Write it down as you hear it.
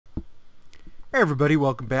Hey everybody,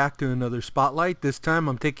 welcome back to another Spotlight. This time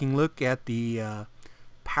I'm taking a look at the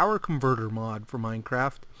power converter mod for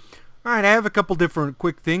Minecraft. Alright, I have a couple different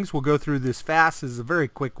quick things. We'll go through this fast. This is a very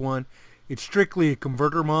quick one. It's strictly a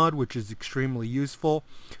converter mod, which is extremely useful.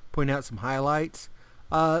 Point out some highlights.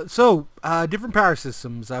 Different power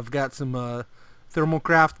systems. I've got some thermal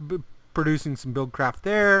craft producing some build craft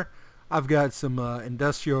there. I've got some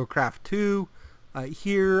industrial craft 2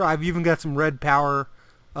 here. I've even got some red power,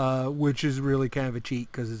 which is really kind of a cheat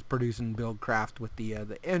because it's producing build craft with the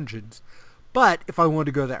engines. But if I want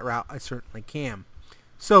to go that route, I certainly can.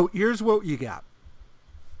 So here's what you got.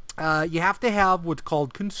 You have to have what's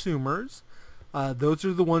called consumers. Those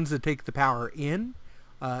are the ones that take the power in.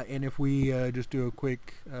 And if we just do a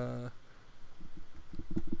quick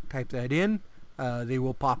type that in, they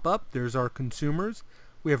will pop up. There's our consumers.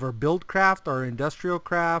 We have our build craft, our industrial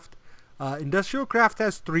craft. Industrial craft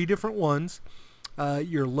has 3 different ones.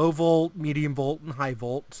 Your low volt, medium volt, and high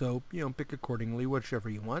volt. So, pick accordingly, whichever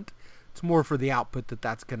you want. It's more for the output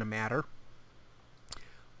that's going to matter.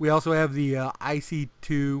 We also have the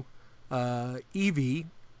IC2 EV.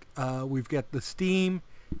 We've got the steam,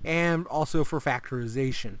 and also for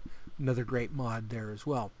factorization. Another great mod there as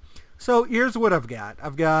well. So here's what I've got.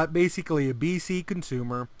 I've got basically a BC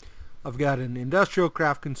consumer. I've got an industrial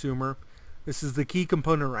craft consumer. This is the key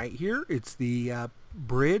component right here. It's the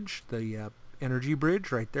bridge, the energy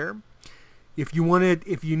bridge right there. If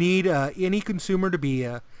you need any consumer to be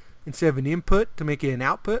instead of an input to make it an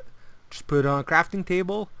output, just put it on a crafting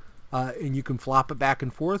table, and you can flop it back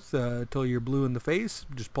and forth until you're blue in the face.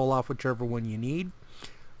 Just pull off whichever one you need.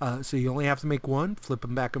 So you only have to make one, flip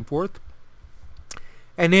them back and forth.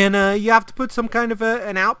 And then you have to put some kind of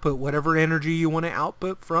an output, whatever energy you want to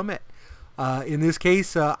output from it. In this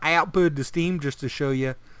case, I outputted the steam just to show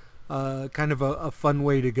you kind of a fun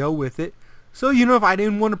way to go with it. So, if I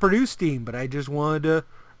didn't want to produce steam, but I just wanted to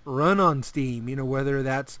run on steam, whether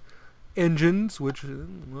that's engines, which,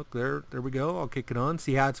 look, there we go. I'll kick it on,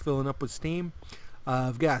 see how it's filling up with steam.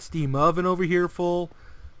 I've got a steam oven over here full.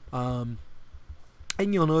 And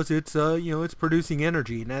you'll notice it's, it's producing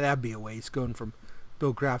energy. Now, that'd be a waste going from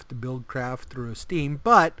build craft to build craft through a steam,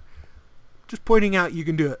 but just pointing out you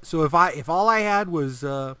can do it. So if all I had was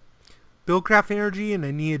build craft energy and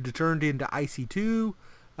I needed to turn it into IC2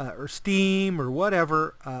 or steam or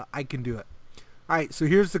whatever, I can do it. Alright, so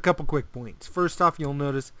here's a couple quick points. First off, you'll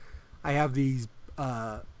notice I have these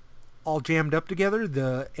all jammed up together.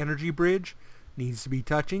 The energy bridge needs to be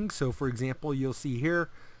touching. So for example, you'll see here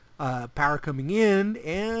power coming in,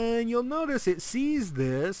 and you'll notice it sees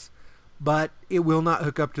this, but it will not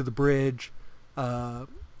hook up to the bridge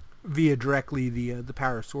via directly the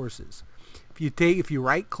power sources. If you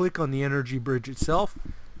right click on the energy bridge itself,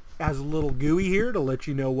 it has a little GUI here to let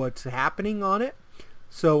you know what's happening on it.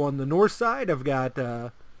 So on the north side, I've got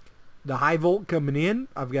the high volt coming in.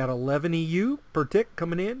 I've got 11 EU per tick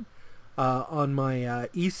coming in. On my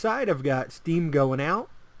east side, I've got steam going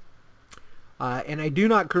out. And I do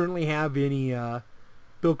not currently have any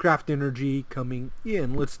buildcraft energy coming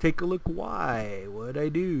in. Let's take a look why. What'd I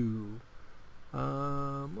do?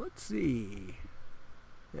 Let's see.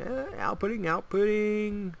 Outputting.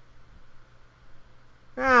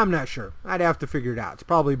 I'm not sure. I'd have to figure it out. It's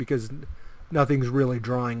probably because nothing's really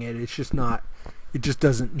drawing it. It's just not. It just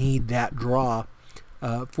doesn't need that draw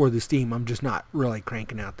for the steam. I'm just not really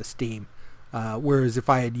cranking out the steam. Whereas if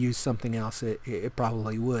I had used something else, it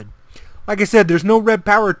probably would. Like I said, there's no red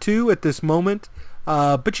power 2 at this moment,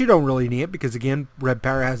 but you don't really need it because again, red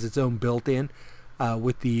power has its own built-in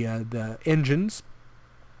with the engines.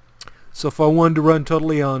 So if I wanted to run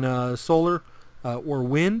totally on solar or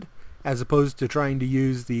wind, as opposed to trying to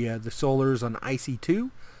use the solars on IC2,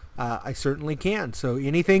 I certainly can. So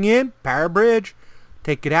anything in, power bridge,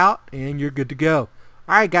 take it out, and you're good to go.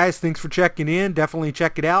 Alright guys, thanks for checking in. Definitely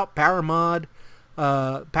check it out. Power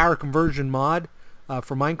conversion mod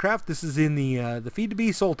for Minecraft. This is in the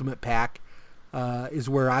FTB Ultimate Pack is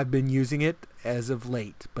where I've been using it as of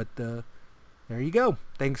late. But there you go.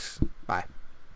 Thanks. Bye.